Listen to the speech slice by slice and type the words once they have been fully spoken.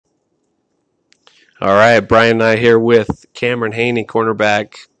All right, Brian and I here with Cameron Haney,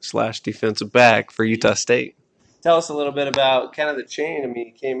 cornerback slash defensive back for Utah State. Tell us a little bit about kind of the chain. I mean,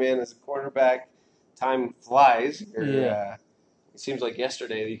 you came in as a cornerback. Time flies. It seems like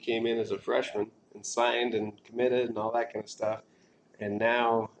yesterday that you came in as a freshman and signed and committed and all that kind of stuff. And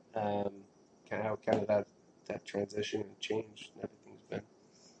now, kind of that transition and change and everything's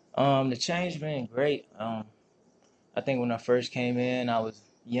been. The change been great. I think when I first came in, I was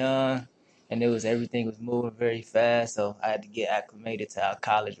young, and everything was moving very fast, so I had to get acclimated to how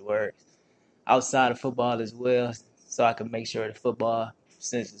college works. Outside of football as well, so I could make sure the football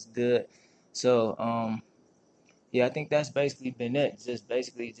sense is good. So, yeah, I think that's basically been it.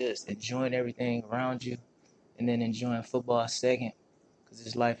 Just enjoying everything around you, and then enjoying football second, because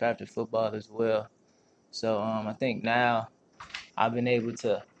there's life after football as well. So, I think now I've been able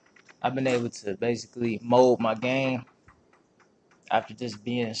to basically mold my game after just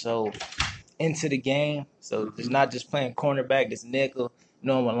being so into the game. So it's not just playing cornerback, it's nickel,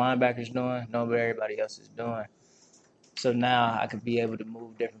 knowing what linebackers doing, knowing what everybody else is doing. So now I could be able to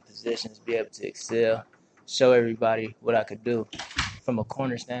move different positions, be able to excel, show everybody what I could do from a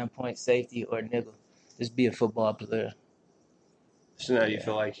corner standpoint, safety or nickel. Just be a football player. So now you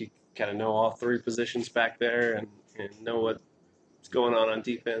feel like you kind of know all three positions back there and know what's going on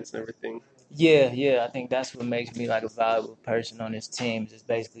defense and everything. Yeah, I think that's what makes me like a valuable person on this team, is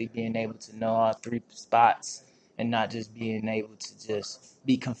basically being able to know all three spots and not just being able to just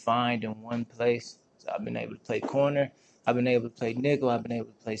be confined in one place. So I've been able to play corner, I've been able to play nickel, I've been able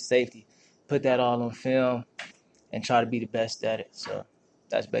to play safety, put that all on film and try to be the best at it. So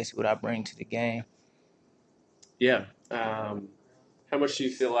that's basically what I bring to the game. Yeah. How much do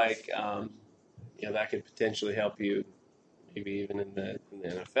you feel like that could potentially help you, maybe even in the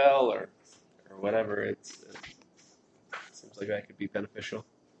NFL or whatever? It seems like that could be beneficial.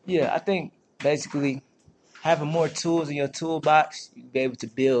 Yeah, I think basically having more tools in your toolbox, you'll be able to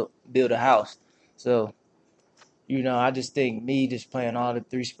build a house. So, I just think me just playing all the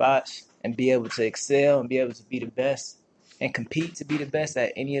three spots and be able to excel and be able to be the best and compete to be the best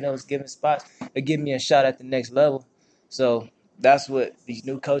at any of those given spots, it'll give me a shot at the next level. So that's what these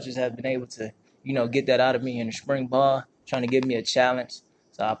new coaches have been able to, get that out of me in the spring ball, trying to give me a challenge.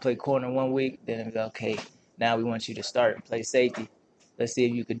 So I play corner 1 week, then it's okay, now we want you to start and play safety. Let's see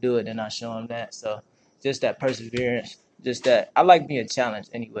if you could do it. Then I show them that. So just that perseverance, just that. I like being challenged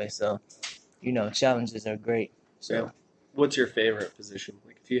anyway. So, challenges are great. So, yeah. What's your favorite position?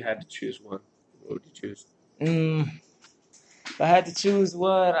 Like, if you had to choose one, what would you choose? If I had to choose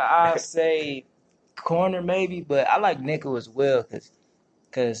one, I'd say corner maybe, but I like nickel as well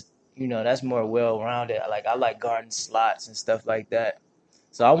because that's more well-rounded. I like guarding slots and stuff like that.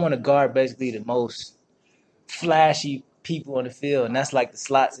 So I want to guard basically the most flashy people on the field, and that's like the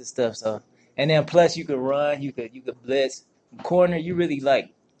slots and stuff. So, and then plus you could run, you could blitz. Corner, you really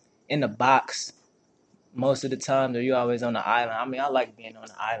like in the box most of the time, or you always on the island. I mean, I like being on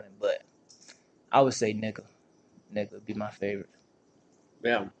the island, but I would say nickel. Nickel would be my favorite.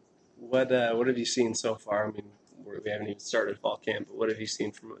 Yeah. What have you seen so far? I mean, we haven't even started fall camp, but what have you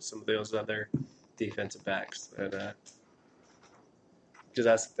seen from some of those other defensive backs?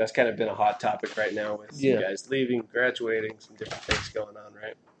 Because that's kind of been a hot topic right now with you guys leaving, graduating, some different things going on,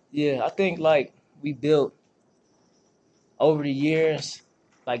 right? Yeah, I think we built over the years,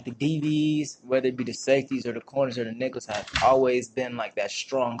 like the DBs, whether it be the safeties or the corners or the nickels, have always been like that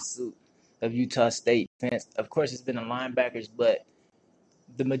strong suit of Utah State defense. Of course, it's been the linebackers, but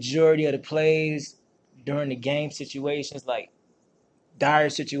the majority of the plays during the game situations, like dire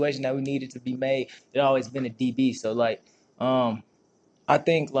situations that we needed to be made, it always been a DB. So I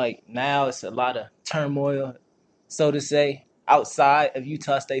think now it's a lot of turmoil, so to say, outside of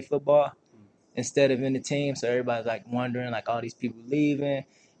Utah State football instead of in the team. So everybody's wondering, all these people leaving,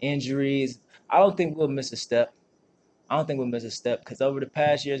 injuries. I don't think we'll miss a step. Because over the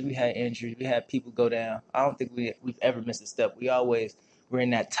past years we had injuries, we had people go down. I don't think we've ever missed a step. We're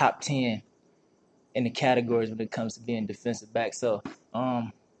in that top 10 in the categories when it comes to being defensive back. So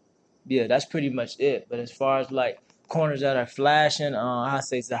yeah, that's pretty much it. But as far as corners that are flashing, I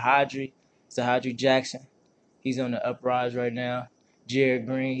say Zahadri Jackson. He's on the uprise right now. Jared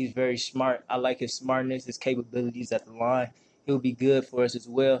Green, he's very smart. I like his smartness, his capabilities at the line. He'll be good for us as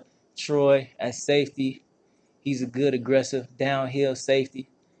well. Troy at safety. He's a good, aggressive, downhill safety.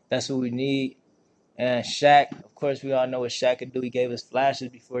 That's what we need. And Shaq, of course, we all know what Shaq could do. He gave us flashes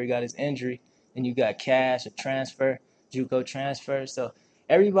before he got his injury. Then you got Cash, a transfer, JUCO transfer. So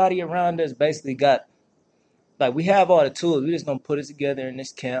everybody around us basically got, we have all the tools. We're just going to put it together in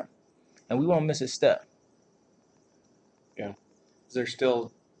this camp, and we won't miss a step. Yeah. Is there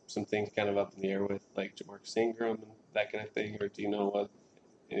still some things kind of up in the air with like Jamarcus Ingram and that kind of thing, or do you know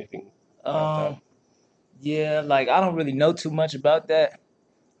anything about that? Um, yeah, like I don't really know too much about that,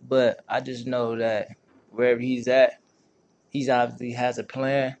 but I just know that wherever he's at, he's obviously has a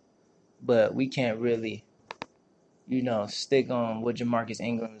plan, but we can't really, stick on what Jamarcus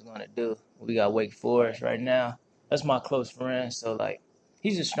Ingram is gonna do. We got Wake Forest right now. That's my close friend, so like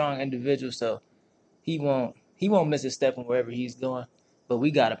he's a strong individual, so he won't miss a step in wherever he's going. But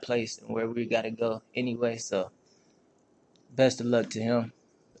we got a place and where we gotta go anyway, so best of luck to him.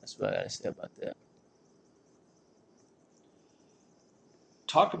 That's what I gotta say about that.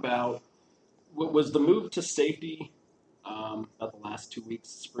 Talk about what was the move to safety about the last 2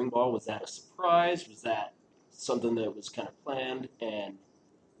 weeks of spring ball. Was that a surprise? Was that something that was kind of planned? And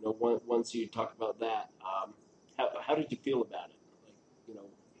once you talk about that, how did you feel about it? Like,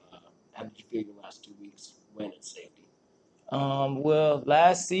 how did you feel your last 2 weeks when at safety? Well,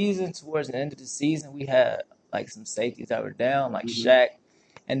 last season, towards the end of the season, we had like some safeties that were down, like Mhm. Shaq,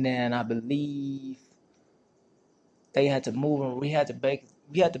 and then I believe they had to move him. We had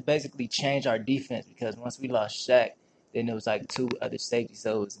to basically change our defense because once we lost Shaq, then there was like two other safeties,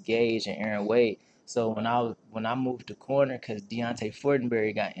 so it was Gage and Aaron Wade. So when I moved to corner because Deontay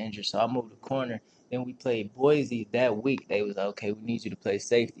Fortenberry got injured, so I moved to corner. Then we played Boise that week. They was like, okay, we need you to play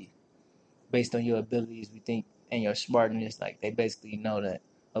safety based on your abilities, we think, and your smartness. Like they basically know that,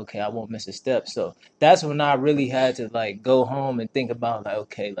 okay, I won't miss a step. So that's when I really had to like go home and think about like,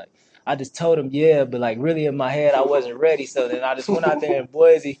 okay, like I just told him yeah, but like really in my head I wasn't ready. So then I just went out there in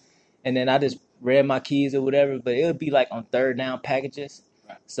Boise, and then I just read my keys or whatever. But it would be like on third down packages.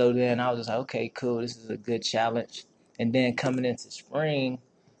 Right. So then I was just like, okay, cool, this is a good challenge. And then coming into spring,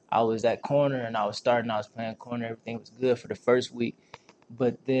 I was at corner and I was playing corner. Everything was good for the first week.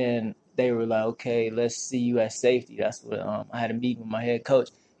 But then they were like, okay, let's see you at safety. That's what I had a meeting with my head coach.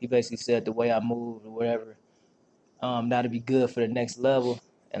 He basically said the way I moved or whatever, that'll be good for the next level.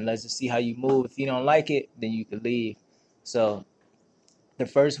 And let's just see how you move. If you don't like it, then you could leave. So the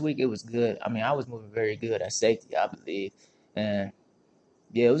first week it was good. I mean, I was moving very good at safety, I believe. And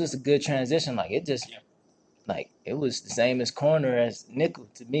yeah, it was just a good transition. Like it was the same as corner as nickel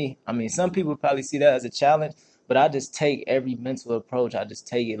to me. I mean, some people probably see that as a challenge, but I just take every mental approach. I just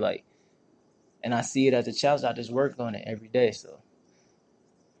take it like, and I see it as a challenge. I just work on it every day. So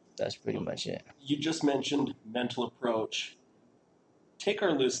that's pretty much it. You just mentioned mental approach. Take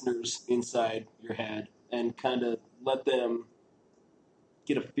our listeners inside your head and kind of let them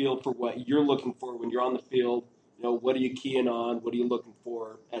get a feel for what you're looking for when you're on the field. What are you keying on? What are you looking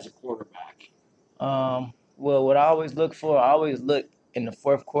for as a quarterback? Well, what I always look for, I always look in the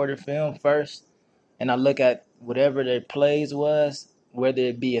fourth quarter film first, and I look at whatever their plays was, whether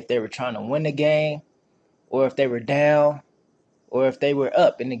it be if they were trying to win the game, or if they were down, or if they were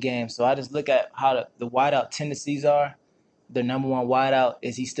up in the game. So I just look at how the wideout tendencies are. The number one wideout,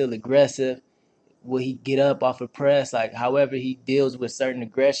 is he still aggressive? Will he get up off a press? Like however he deals with certain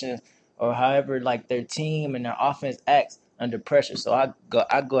aggressions, or however like their team and their offense acts under pressure. So I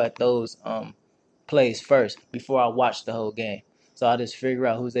go at those plays first before I watch the whole game. So I just figure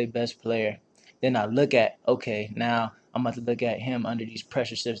out who's their best player. Then I look at, okay, now I'm about to look at him under these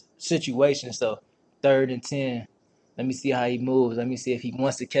pressure situations. So 3rd and 10, let me see how he moves. Let me see if he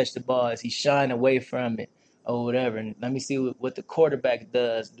wants to catch the ball. Is he shying away from it or whatever? And let me see what the quarterback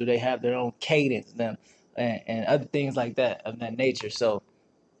does. Do they have their own cadence, them, and other things like that of that nature? So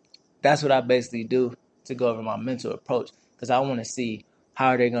that's what I basically do to go over my mental approach because I want to see how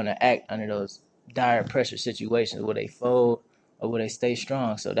are they going to act under those dire pressure situations. Will they fold or will they stay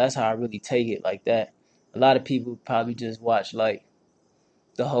strong? So that's how I really take it like that. A lot of people probably just watch like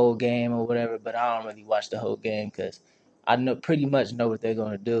the whole game or whatever, but I don't really watch the whole game because I pretty much know what they're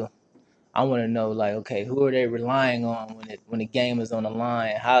going to do. I want to know like, okay, who are they relying on when the game is on the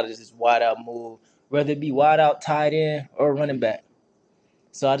line? How does this wide out move? Whether it be wide out, tight end, or running back.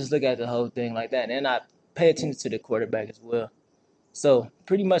 So I just look at the whole thing like that. And I pay attention to the quarterback as well. So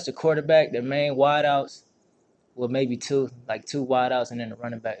pretty much the quarterback, their main wideouts, well, maybe two wideouts and then the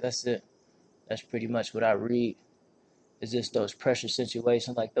running back. That's it. That's pretty much what I read. It's just those pressure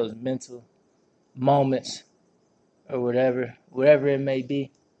situations, like those mental moments or whatever it may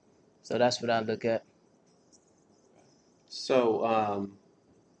be. So that's what I look at. So,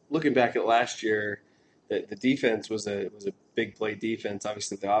 looking back at last year, the defense was a big play defense.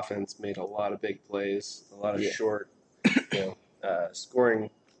 Obviously, the offense made a lot of big plays, a lot of Yeah. short, scoring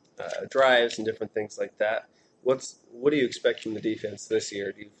drives and different things like that. What do you expect from the defense this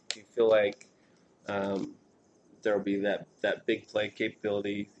year? Do you feel like um, there will be that big play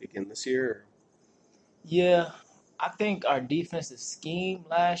capability again this year? Yeah, I think our defensive scheme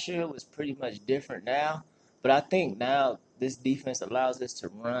last year was pretty much different now. But I think now this defense allows us to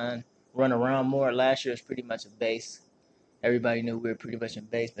run around more. Last year was pretty much a base. Everybody knew we were pretty much in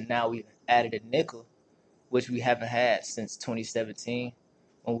base, but now we've added a nickel, which we haven't had since 2017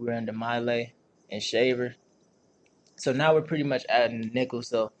 when we were under Miley and Shaver. So now we're pretty much adding a nickel.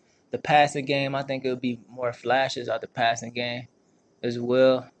 So the passing game, I think it'll be more flashes out the passing game as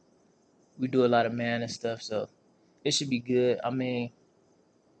well. We do a lot of man and stuff, so it should be good. I mean,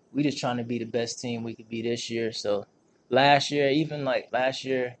 we just trying to be the best team we could be this year. So last year, even like last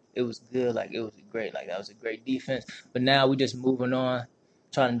year, it was good. Like it was great. Like that was a great defense. But now we just moving on,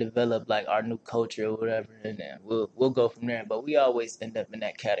 trying to develop like our new culture or whatever, and then we'll go from there. But we always end up in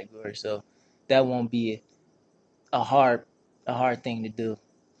that category, so that won't be a hard thing to do.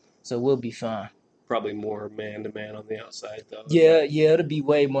 So we'll be fine. Probably more man-to-man on the outside, though. Yeah, it'll be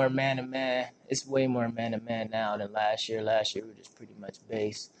way more man-to-man. It's way more man-to-man now than last year. Last year we were just pretty much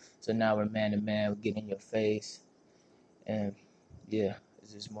base. So now we're man-to-man. We get in your face. And, yeah,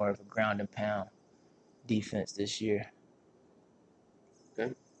 it's just more of a ground and pound defense this year.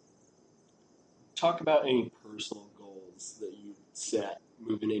 Okay. Talk about any personal goals that you set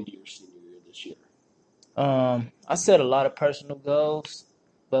moving into your senior year this year. I set a lot of personal goals,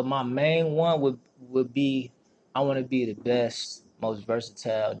 but my main one would be I want to be the best, most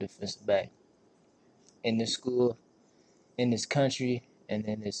versatile defensive back in this school, in this country, and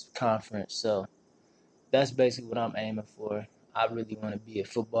in this conference. So that's basically what I'm aiming for. I really want to be a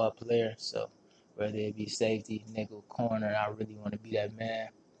football player, so whether it be safety, nickel, corner, I really want to be that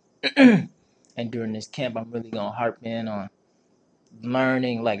man. And during this camp, I'm really going to harp in on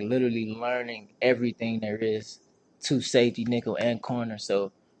learning, like literally learning everything there is to safety, nickel, and corner.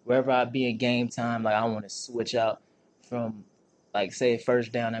 So wherever I be in game time, like I want to switch out from, like say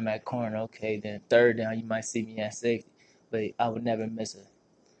first down I'm at corner, okay, then third down you might see me at safety, but I would never miss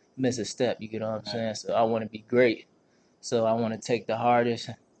a step. You get what I'm saying? So I want to be great. So I want to take the hardest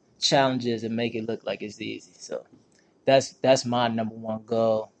challenges and make it look like it's easy. So that's my number one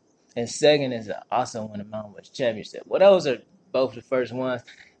goal. And second is also win a Mountain West championship. Well, those are both the first ones.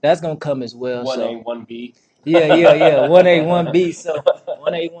 That's gonna come as well. 1A, 1B. Yeah. 1A, 1B. So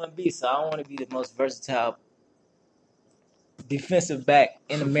 1A, 1B. So I want to be the most versatile defensive back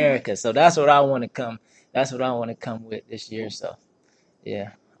in America. So that's what I want to come. That's what I want to come with this year. So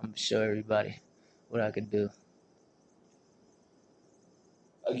yeah, I'm gonna show everybody what I can do.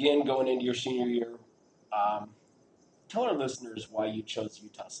 Again, going into your senior year, tell our listeners why you chose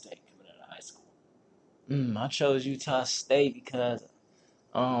Utah State coming out of high school. I chose Utah State because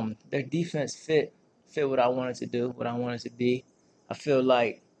their defense fit what I wanted to do, what I wanted to be. I feel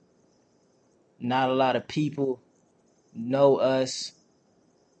like not a lot of people know us.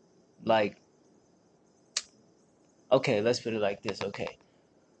 Like, okay, let's put it like this. Okay,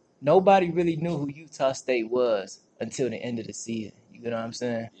 nobody really knew who Utah State was until the end of the season. You know what I'm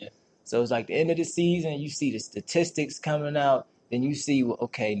saying? Yeah. So it's like the end of the season, you see the statistics coming out, then you see,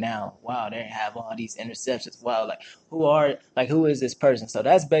 okay, now, wow, they have all these interceptions. Wow, who is this person? So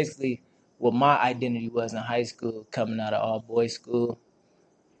that's basically what my identity was in high school, coming out of all-boys school.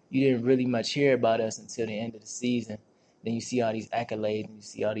 You didn't really much hear about us until the end of the season. Then you see all these accolades and you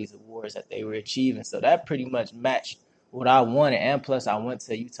see all these awards that they were achieving. So that pretty much matched what I wanted. And plus, I went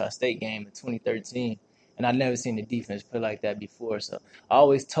to a Utah State game in 2013, and I never seen the defense play like that before. So I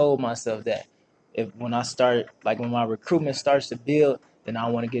always told myself that when my recruitment starts to build, then I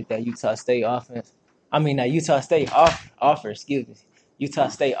want to get that Utah State offense. I mean, that Utah State offer, Utah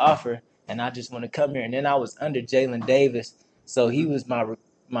State offer, and I just want to come here. And then I was under Jalen Davis, so he was my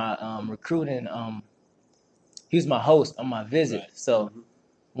recruiting. He was my host on my visit. Right. So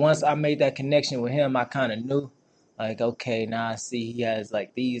once I made that connection with him, I kind of knew, like, okay, now I see he has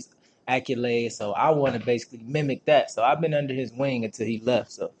like these accolades, so I want to basically mimic that. So I've been under his wing until he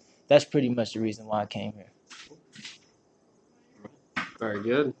left. So that's pretty much the reason why I came here. Very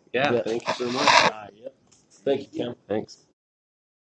good. Yeah, Yeah. thank you so much. Yep. Thank you, Kim. Thanks.